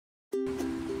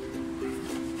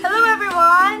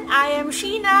I am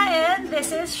Sheena and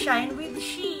this is Shine with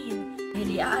Sheen.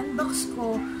 I-unbox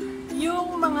ko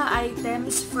yung mga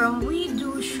items from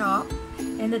WeDoShopPh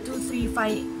and the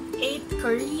 2358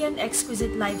 Korean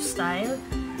Exquisite Lifestyle.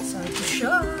 So ito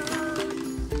siya.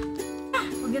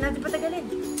 Huwag na natin patagalin.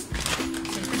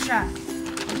 So ito siya.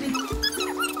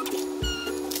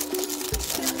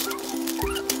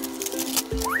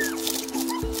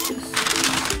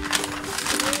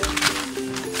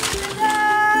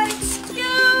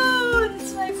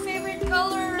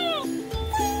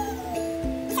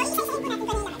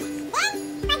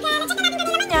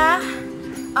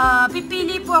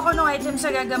 Pipili po ako ng items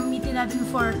na gagamitin natin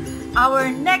for our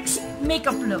next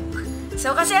makeup look.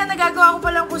 So, kasi ang nagagawa ko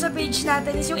pa lang po sa page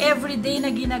natin is yung everyday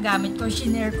na ginagamit ko.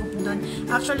 Shinare ko po doon.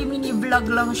 Actually, mini vlog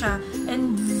lang siya.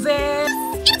 And very...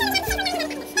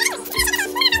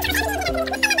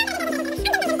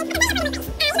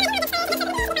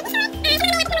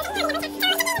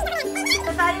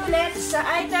 tayo ulit sa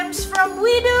items from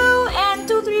WeDo and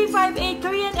 2358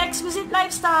 Korean Exquisite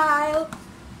Lifestyle.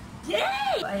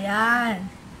 Yay! Ayan.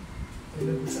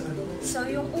 So,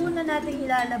 yung una nating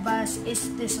ilalabas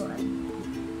is this one.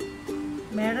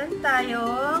 Meron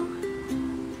tayong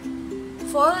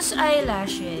false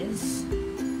eyelashes.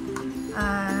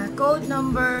 Code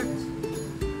number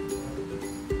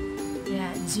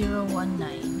 019. 19.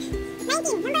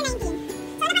 Number 19.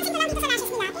 So, napansin ko lang dito sa lashes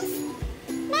nila is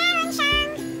meron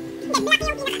siyang black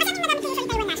yung pinaka. Kasi yung nagamit ko usually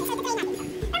Taiwan lashes. So, ito try natin ito.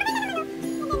 Pero maganda naman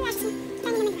o. And then lashes mo. Kita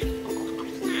nyo naman ito.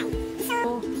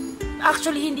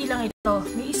 Actually, hindi lang ito.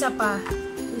 May isa pa.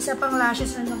 Isa pang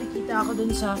lashes na nakikita ako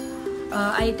dun sa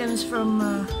items from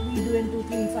WeDo and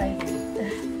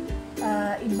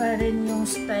 2358. Iba rin yung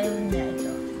style niya.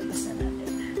 Ito. Labas na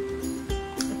natin.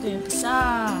 Ito yung isa.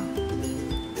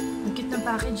 Ang cute ng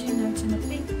packaging. Sa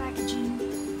pink packaging.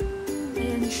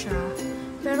 Ayan siya.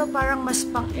 Pero parang mas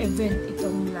pang-event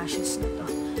itong lashes na to.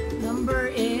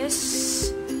 Number is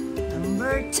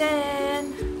number 10.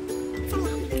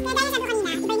 Kaya dahil sabi ko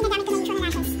kanina, iba yung ginagamit ko na usual na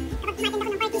lashes. Kapag tumatin ako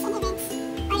ng parties and events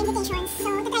or invitations. So,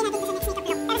 tutry natin ito sa next makeup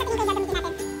look. Pero sa tingin ko gagamitin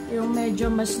natin. Yung medyo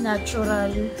mas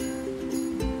natural.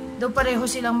 Though pareho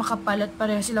silang makapal at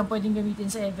pareho silang pwedeng gamitin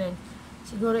sa event.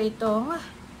 Siguro itong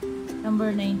number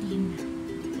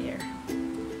 19. There.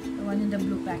 The one in the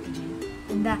blue packaging.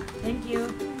 Ganda. Thank you.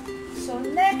 So,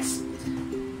 next.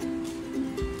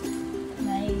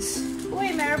 Nice.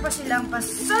 Uy, meron pa silang pa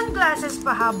sunglasses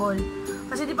pahabol.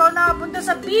 Kasi di pa ako nakapunta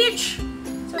sa beach.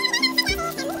 So,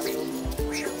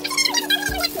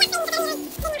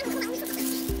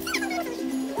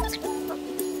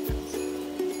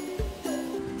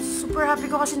 super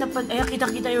happy ko kasi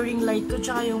kita-kita yung ring light ko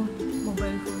tsaka yung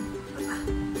mobile phone.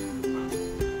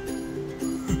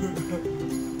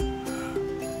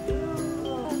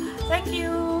 Thank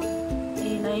you!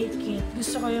 I like it.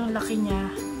 Gusto ko yung laki niya.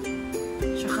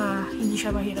 Tsaka hindi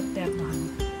siya mahirap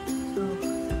ternohan.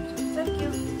 Thank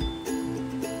you.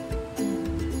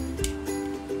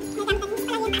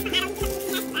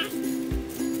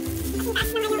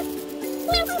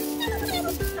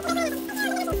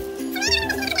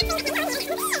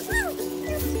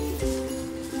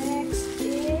 Next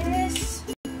is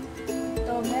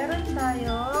ito, meron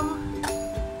tayong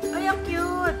ay, ang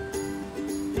cute!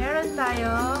 Meron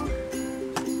tayong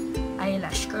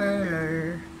eyelash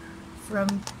curler from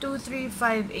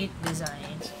 2358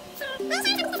 Designs.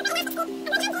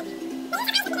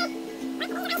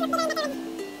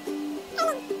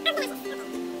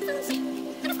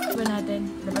 Iba natin,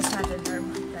 labas natin ang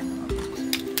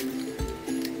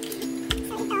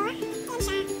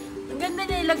ganda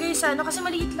niya ilagay sa ano, kasi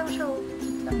maliit lang siya,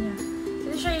 maliit lang niya.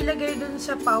 Kasi siya ilagay dun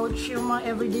sa pouch, yung mga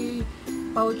everyday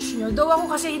pouch nyo. Though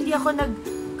ako kasi hindi ako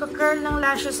nagka-curl ng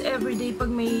lashes everyday pag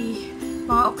may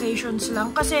mga occasions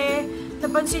lang. Kasi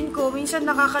napansin ko, minsan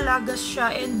nakakalagas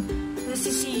siya and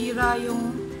nasisira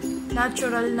yung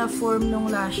natural na form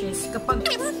ng lashes. Kapag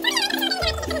ayan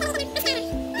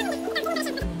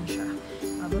siya.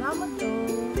 Mabura mo to.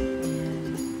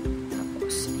 Ayan.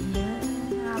 Tapos, ayan.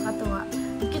 Nakakatawa.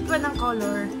 Ang cute pa ng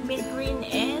color. Mint green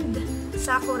and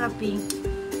sakura pink.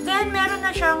 Then, meron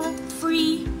na siyang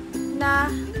free na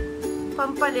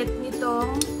pampalit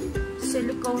nitong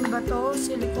silicone ba to?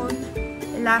 Silicone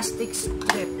elastic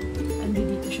strip.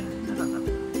 Dito siya.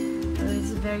 Nakakatawa. So,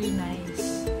 it's very nice.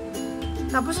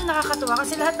 Tapos yung nakakatawa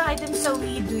kasi lahat ng items sa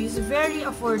WeDo is very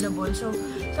affordable. So,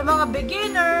 sa mga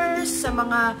beginners, sa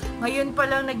mga ngayon pa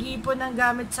lang nag-iipon ng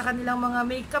gamit sa kanilang mga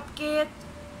makeup kit,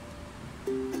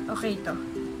 okay to.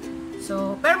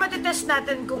 So, pero matitest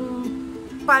natin kung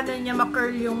paano niya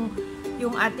ma-curl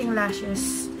yung ating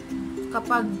lashes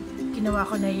kapag ginawa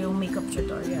ko na yung makeup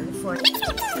tutorial for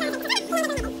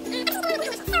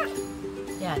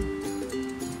Ayan.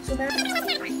 So, meron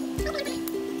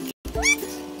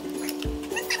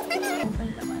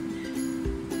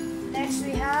next,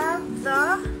 we have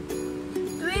the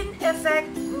Twin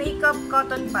Effect Makeup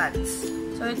Cotton Pads.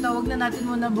 So, ito, wag na natin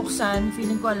muna buksan.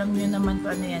 Feeling ko alam nyo naman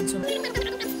kung ano yan. So,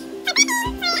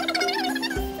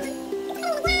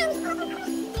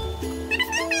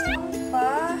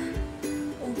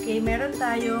 okay, meron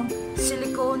tayong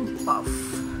silicone puff.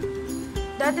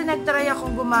 Dati nagtry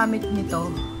akong gumamit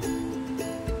nito.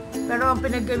 Pero ang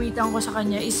pinaggamitan ko sa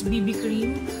kanya is BB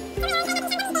cream.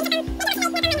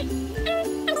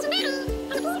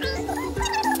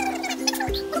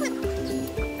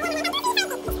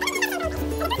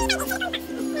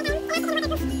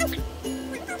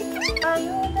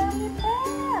 Ayun, dami pa!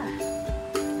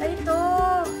 Ay, ito!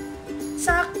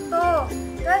 Sakto!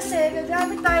 Kasi,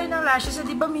 gagamit tayo ng lashes. So,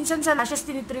 di ba minsan sa lashes,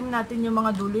 tinitrim natin yung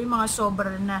mga dulo, yung mga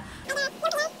sobra na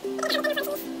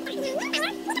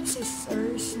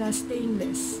scissors na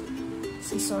stainless.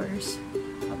 Scissors.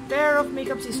 A pair of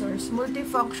makeup scissors.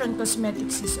 Multifunction cosmetic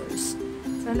scissors.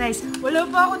 So, nice. Wala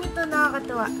pa ako nito,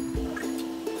 nakakatawa.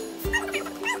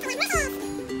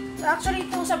 So,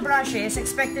 actually, itong sa brushes,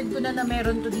 expected ko na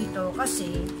meron to dito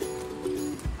kasi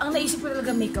ang naisip ko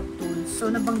talaga makeup tools. So,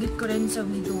 nabanggit ko rin sa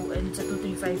WeDo and sa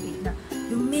 2358 na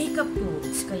yung makeup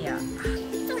tools. Kaya,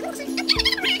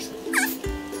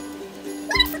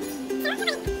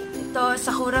 ito,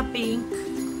 Sakura Pink.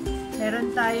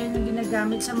 Meron tayo na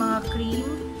ginagamit sa mga cream,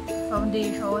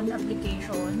 foundation,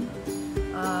 application,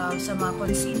 sa mga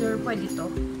concealer. Pwede ito.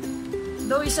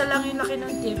 Though, isa lang yung laki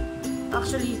ng tip.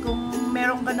 Actually, kung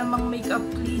meron ka namang makeup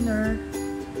cleaner,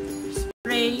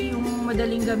 spray yung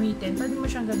madaling gamitin, pwede mo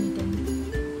siyang gamitin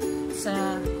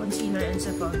sa concealer and sa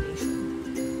foundation.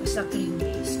 Basta cream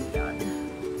base. Yan.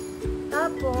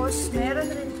 Tapos,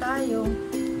 meron rin tayong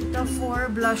ito for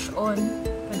blush on.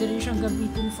 Pwede rin siyang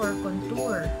gamitin for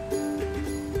contour.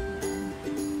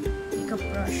 Makeup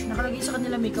brush. Nakalagay sa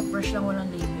kanila makeup brush lang, walang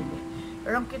label eh.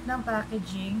 Pero ang cute ng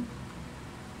packaging.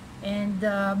 And,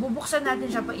 bubuksan natin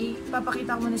siya.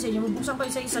 Papakita ko muna sa inyo. Bubuksan ko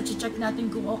isa-isa. Check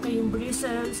natin kung okay yung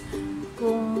bristles,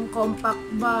 kung compact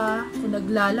ba, kung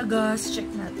naglalagas. Check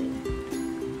natin.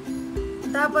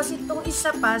 Tapos, itong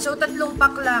isa pa. So, 3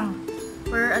 pack lang.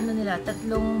 Per, ano nila,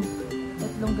 tatlong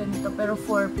ganito. Pero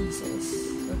 4 pieces.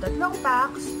 So, 3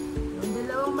 packs. Yung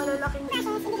dalawang malalaking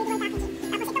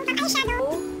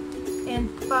and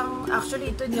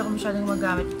actually, ito hindi ako masyadong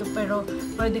magamit ito. Pero,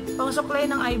 pwede, pang suklay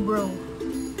ng eyebrows.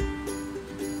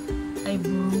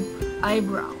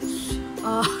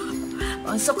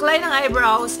 Ang suklay ng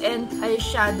eyebrows and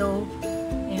eyeshadow.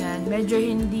 Ayan, medyo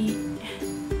hindi.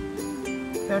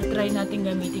 Pero try natin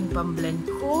gamitin pang-blend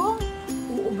kung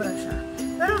uubra siya.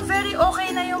 Pero very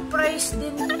okay na yung price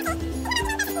din.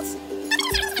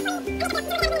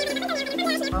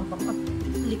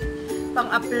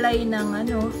 Pang-apply ng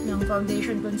ng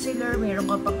foundation concealer,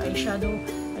 meron ka pang eyeshadow,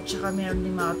 at saka meron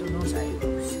din makatulong sa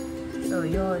eyebrows. So,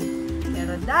 yun.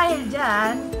 Pero dahil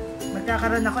dyan,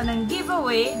 magkakaroon ako ng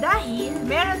giveaway dahil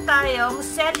meron tayong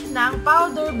set ng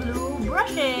powder blue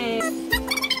brushes.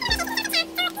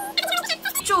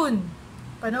 Tune!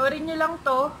 Panoorin nyo lang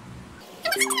to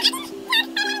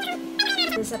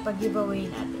sa pag-giveaway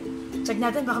natin. Check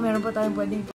natin baka meron pa tayong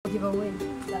pwedeng pag-giveaway.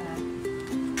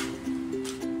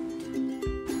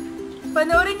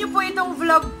 Panoorin nyo po itong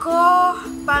vlog ko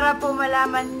para po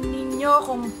malaman ninyo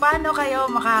kung paano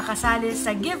kayo makakasali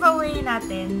sa giveaway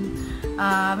natin.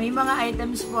 May mga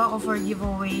items po ako for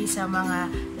giveaway sa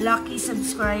mga lucky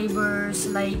subscribers,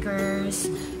 likers,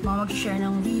 mga mag-share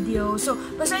ng video. So,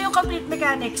 basta yung complete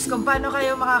mechanics kung paano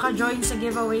kayo makaka-join sa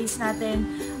giveaways natin.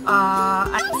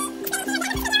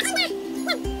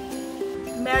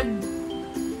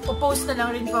 Mag-post na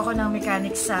lang rin po ako ng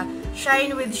mechanics sa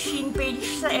Shine with Sheen page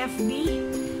sa FB.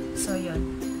 So,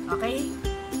 yun. Okay?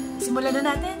 Simulan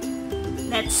na natin.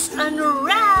 Let's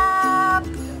unwrap!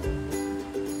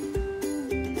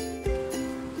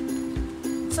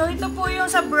 So, ito po yung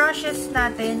sa brushes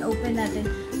natin. Open natin.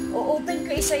 O-open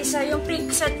ko isa-isa. Yung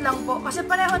pink set lang po. Kasi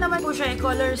pareho naman po siya.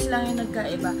 Colors lang yung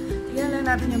nagkaiba. Tignan lang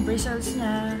natin yung bristles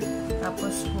niya.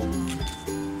 Tapos kung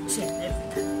set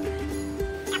everything.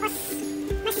 Tapos,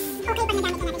 mas okay pa na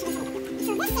gamit natin siya.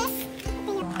 So, this is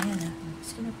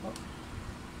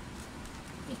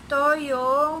ito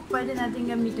yung pwede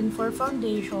natin gamitin for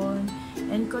foundation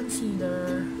and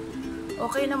concealer.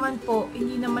 Okay naman po.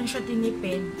 Hindi naman siya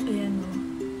tinipid. Ayan o.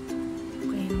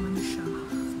 Okay naman siya.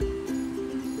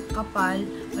 Kapal.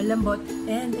 Malambot.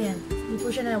 And ayan. Hindi po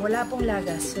siya na. Wala pong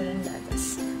lagas. Walang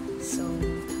lagas. So,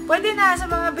 Pwede na sa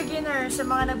mga beginners, sa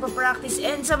mga nagpa-practice,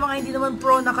 and sa mga hindi naman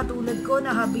pro na katulad ko,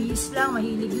 na hobbyist lang,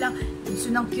 mahilig lang. Gusto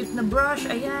ng cute na brush.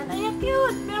 Ayan, ayan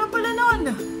cute. Meron pala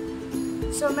nun.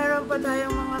 So, meron pa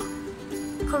tayong mga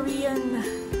Korean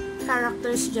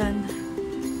characters dyan.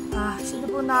 Sino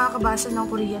po nakakabasa ng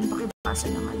Korean? Pakibasa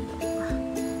naman daw.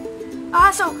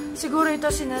 So, siguro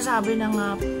ito sinasabi ng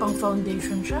pang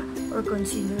foundation siya or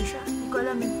concealer siya. Hindi ko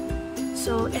alam eh.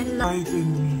 So, Enlighten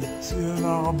me. Sino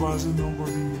nakakabasa ng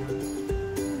Korean?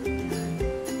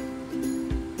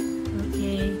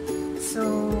 Okay. So,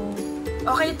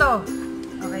 okay ito.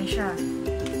 Okay siya.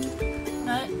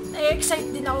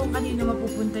 Na-excite din ako kung kanino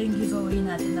mapupunta yung giveaway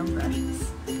natin ng brushes.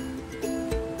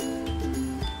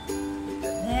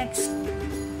 Next.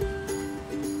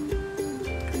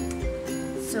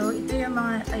 So, ito yung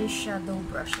mga eyeshadow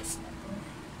brushes natin.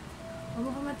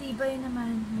 Mukhang matibay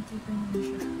naman. Matibay naman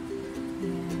siya.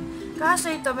 Ayan.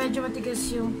 Kaso ito, medyo matigas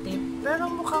yung tip. Pero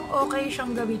mukhang okay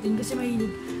siyang gamitin kasi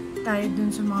mahilig tayo dun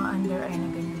sa mga under eye na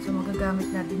ganyan. So, magagamit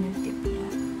natin yung tip niya.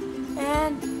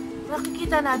 And,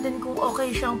 nakikita natin kung okay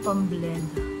siyang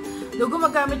pang-blend. Though,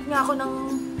 gumagamit nga ako ng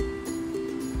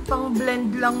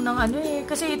pang-blend lang ng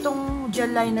kasi itong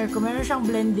gel liner ko, meron siyang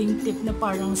blending tip na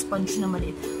parang sponge na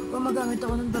maliit. Gumagamit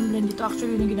ako ng pang-blend dito.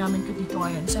 Actually, yung ginamit ko dito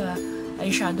ngayon sa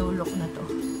eyeshadow look na to.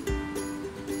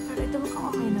 Pero ito mukhang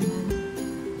okay naman.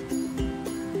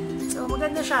 So,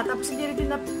 maganda siya. Tapos, hindi rin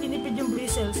tinipid yung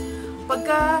bristles.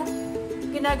 Pagka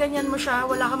ginaganyan mo siya,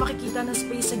 wala ka makikita na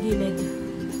space sa gilid.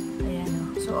 Ayan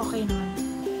o. So, okay naman.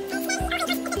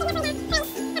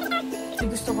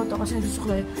 Gusto ko to kasi gusto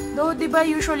ko yun. Though, diba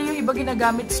usually yung iba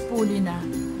ginagamit spoolie na.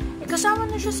 Kasama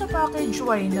na siya sa package.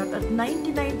 Why not? At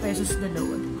 99 pesos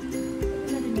dalawa.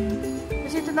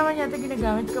 Kasi ito naman yata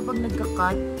ginagamit kapag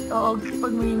nagka-cut. O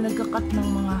kapag may nagka-cut ng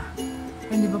mga,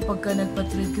 hindi ba pagka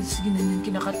nagpa-thread kasi ginanyan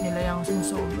kinakat nila yung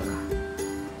sumusobra.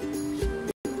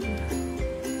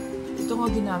 Ito nga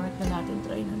ginamit na natin.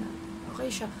 Try na natin. Okay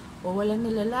siya. O walang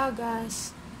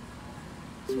nilalagas.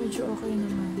 So, medyo okay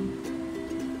naman.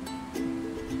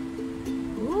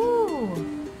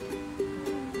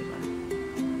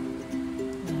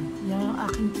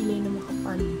 Aking kilay na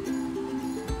makapal.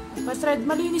 Pa-thread,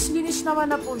 malinis-linis naman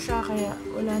na po siya, kaya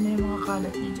wala na yung mga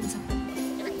kalat niya dyan sa pala.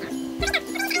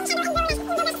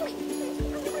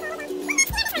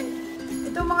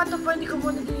 Itong mga to po, hindi ko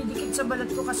muna dinidikit sa balat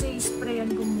ko kasi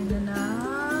isprayan ko muna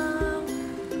ng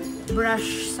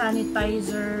brush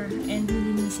sanitizer and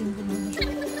lilinisin ko muna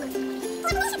siya.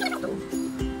 Ito.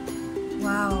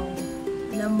 Wow!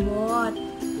 Lambot!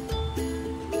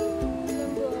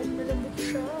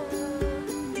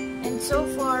 So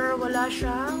far, wala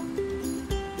siyang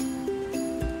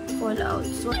fallout.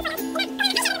 So,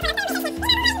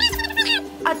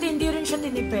 at hindi rin siya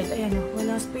tinipid. Ayan o,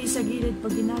 walang space sa gilid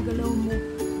pag ginagalaw mo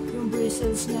yung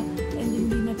bristles niya and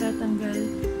hindi natatanggal.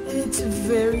 And it's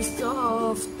very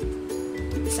soft.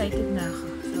 Excited na ako.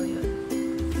 So, yun.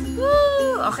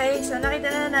 Woo! Okay, so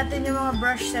nakita na natin yung mga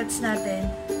brush sets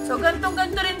natin. So,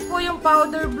 gantong-ganto rin po yung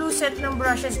powder blue set ng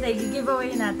brushes na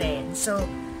i-giveaway natin. So,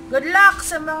 good luck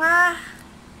sa mga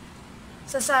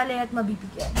sasali at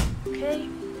mabibigyan. Okay?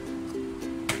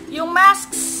 Yung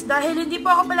masks, dahil hindi po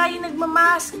ako palagi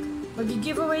nagmamask,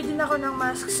 mag-giveaway din ako ng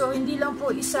mask. So, hindi lang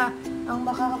po isa ang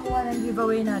makakakuha ng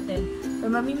giveaway natin.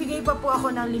 So, mamimigay pa po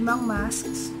ako ng 5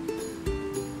 masks.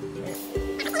 Yes.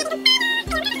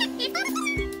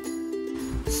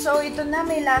 So, ito na.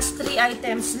 May last 3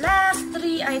 items. Last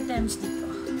 3 items dito.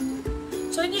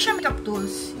 So, hindi siya makeup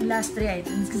tools. Yung last 3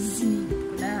 items. Kasi sinigit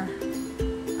ko na.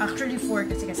 Actually, 4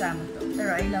 kasi kasama to.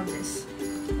 Pero I love this.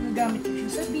 Nagamit ko siya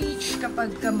sa beach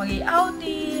kapag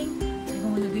mag-outing. Pwede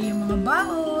kong lagay yung mga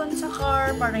baon sa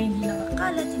car para hindi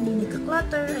nakakalat, hindi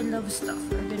nagka-clutter. I love stuff.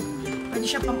 Pwede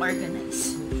siya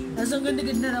pang-organize. Tapos ang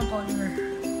ganda-ganda ng color.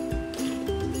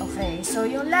 Okay, so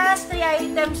yung last 3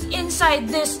 items inside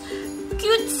this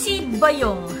cutesy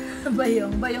bayong.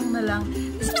 bayong na lang.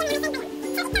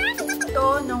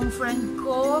 Ito, nung friend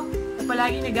ko, na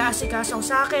palagi nag-aasikaso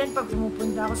sa akin pag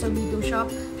pumupunta ako sa WeDoShop.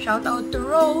 Shout out to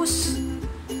Rose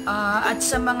at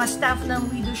sa mga staff ng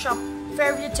WeDoShop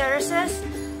Fairview Terraces.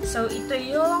 So, ito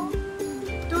yung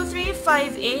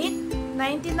 2358,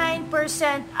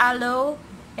 99% aloe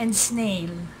and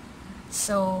snail.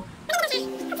 So,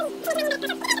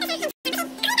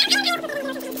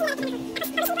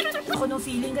 ako nung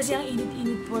feeling kasi ang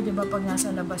init-init po, diba, pag nasa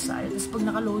labas tayo. Tapos pag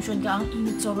naka-lotion ka, ang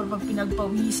init sobrang pag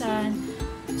pinagpawisan.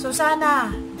 So,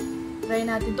 sana try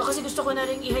natin to. Kasi gusto ko na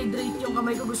rin i-hydrate yung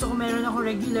kamay ko. Gusto ko meron ako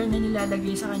regular na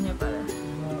nilalagay sa kanya para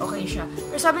okay siya.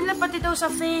 Pero sabi nila pati daw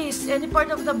sa face, any part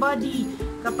of the body,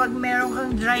 kapag meron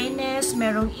kang dryness,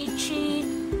 merong itchy,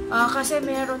 Kasi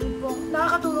meron po,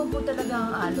 nakakatulong po talaga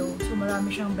ang aloe. So,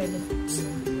 marami siyang benefits.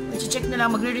 I-check na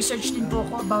lang, magre-research din po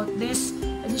ako about this.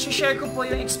 And i-share ko po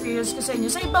yung experience ko sa inyo.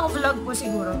 Sa ibang vlog po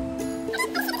siguro.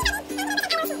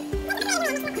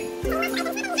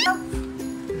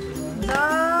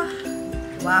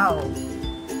 Wow!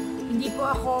 Hindi po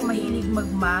ako mahilig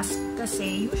mag-mask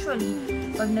kasi usually,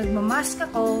 pag nagmamask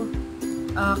ako,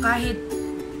 kahit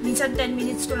minsan 10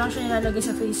 minutes ko lang siya nilalagay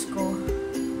sa face ko,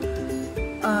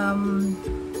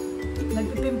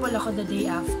 nagpipimple ako the day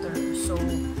after. So,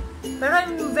 pero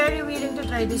I'm very willing to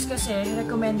try this kasi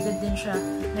recommended din siya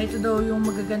na ito daw yung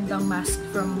magagandang mask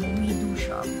from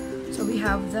WeDoShopPh. So, we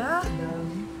have the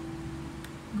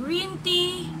Green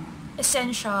Tea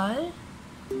Essential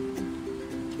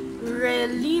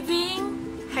Relieving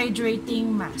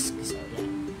Hydrating Mask. So,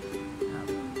 yan.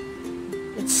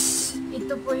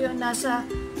 Ito po yung nasa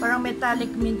parang metallic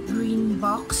mint green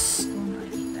box. Kung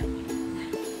makikita niyo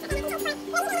yan.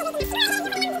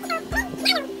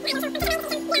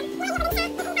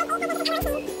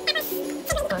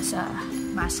 Ito sa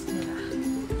mask nila.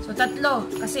 So, tatlo.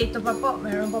 Kasi ito pa po.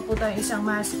 Meron pa po tayong isang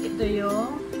mask. Ito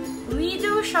yung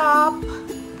WeDoShopPh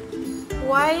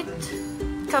White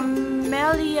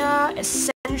Camellia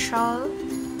Essential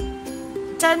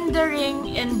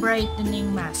Tendering and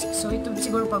Brightening Mask. So, ito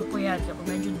siguro pag puyat kapag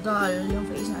medyo dull yung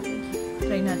face natin,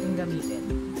 try natin gamitin.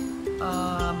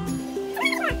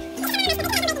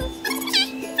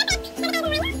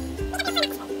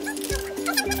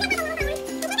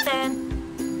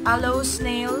 Aloe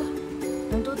Snail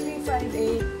ng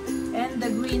 2358 and the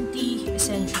Green Tea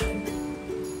Essential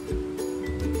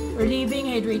Relieving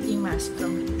Hydrating Mask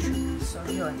from WeDo. So,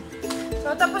 yun. So,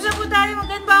 tapos na po tayo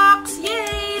mag-unbox!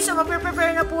 Yay! So,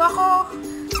 mag-prepare na po ako.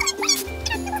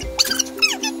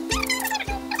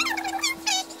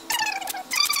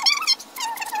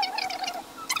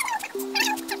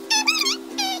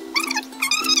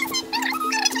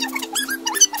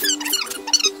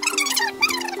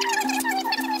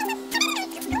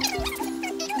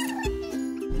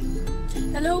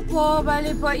 Hello po!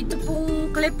 Bali po, ito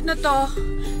pong clip na to,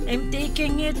 I'm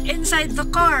taking it inside the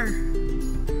car.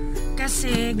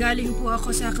 Kasi galing po ako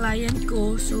sa client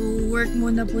ko. So, work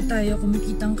muna po tayo,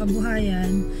 kumikitang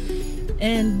kabuhayan.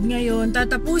 And ngayon,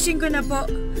 tatapusin ko na po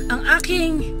ang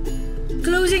aking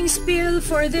closing spiel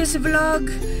for this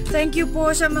vlog. Thank you po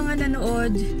sa mga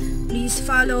nanood. Please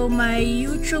follow my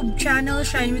YouTube channel,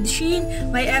 Shine with Sheen,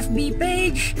 my FB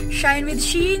page, Shine with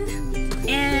Sheen,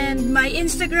 and my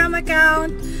Instagram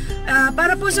account.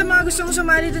 Para po sa mga gustong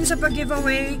sumali dun sa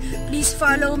pag-giveaway, please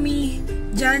follow me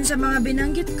dyan sa mga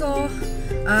binanggit ko.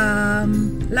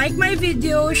 Like my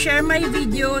video, share my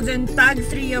video, then tag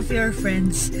 3 of your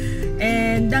friends.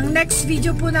 And ang next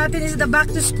video po natin is the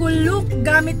back to school look.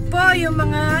 Gamit po yung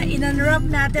mga in-unwrap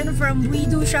natin from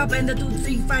WeDoShopPh and the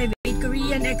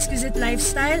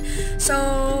 2358KoreanExquisiteLifestyle.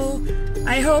 So,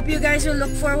 I hope you guys will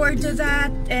look forward to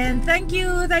that. And thank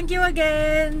you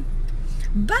again.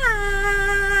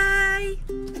 Bye!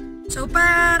 So,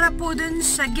 para po dun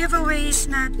sa giveaways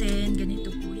natin,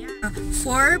 ganito po yan.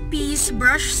 4-piece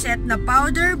brush set na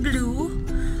powder blue.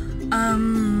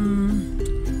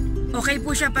 Okay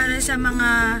po siya para sa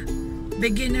mga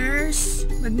beginners,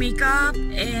 mag-makeup,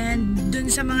 and dun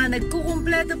sa mga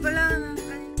nagkukumpleto pa lang.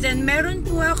 Then, meron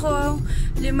po akong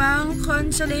 5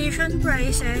 consolation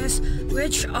prizes,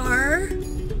 which are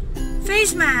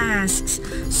face masks.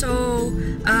 So,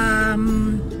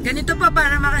 ganito pa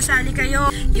para makasali kayo.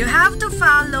 You have to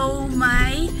follow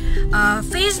my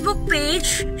Facebook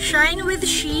page, Shine with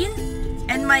Sheen,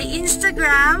 and my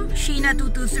Instagram,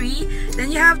 Sheena223.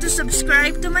 Then you have to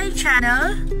subscribe to my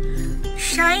channel,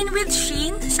 Shine with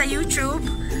Sheen, sa YouTube.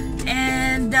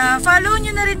 And follow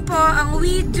nyo na rin po ang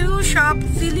WeDoShopPh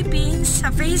Philippines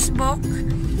sa Facebook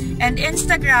and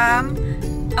Instagram.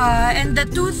 And the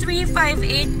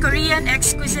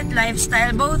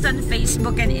 2358KoreanExquisiteLifestyle, both on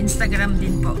Facebook and Instagram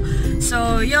din po.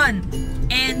 So, yun.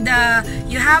 And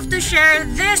you have to share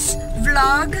this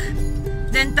vlog,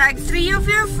 then tag 3 of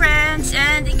your friends,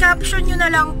 and i-caption nyo na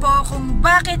lang po kung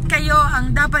bakit kayo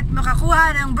ang dapat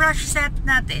makakuha ng brush set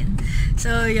natin.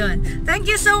 So, yun.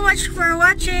 Thank you so much for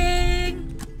watching!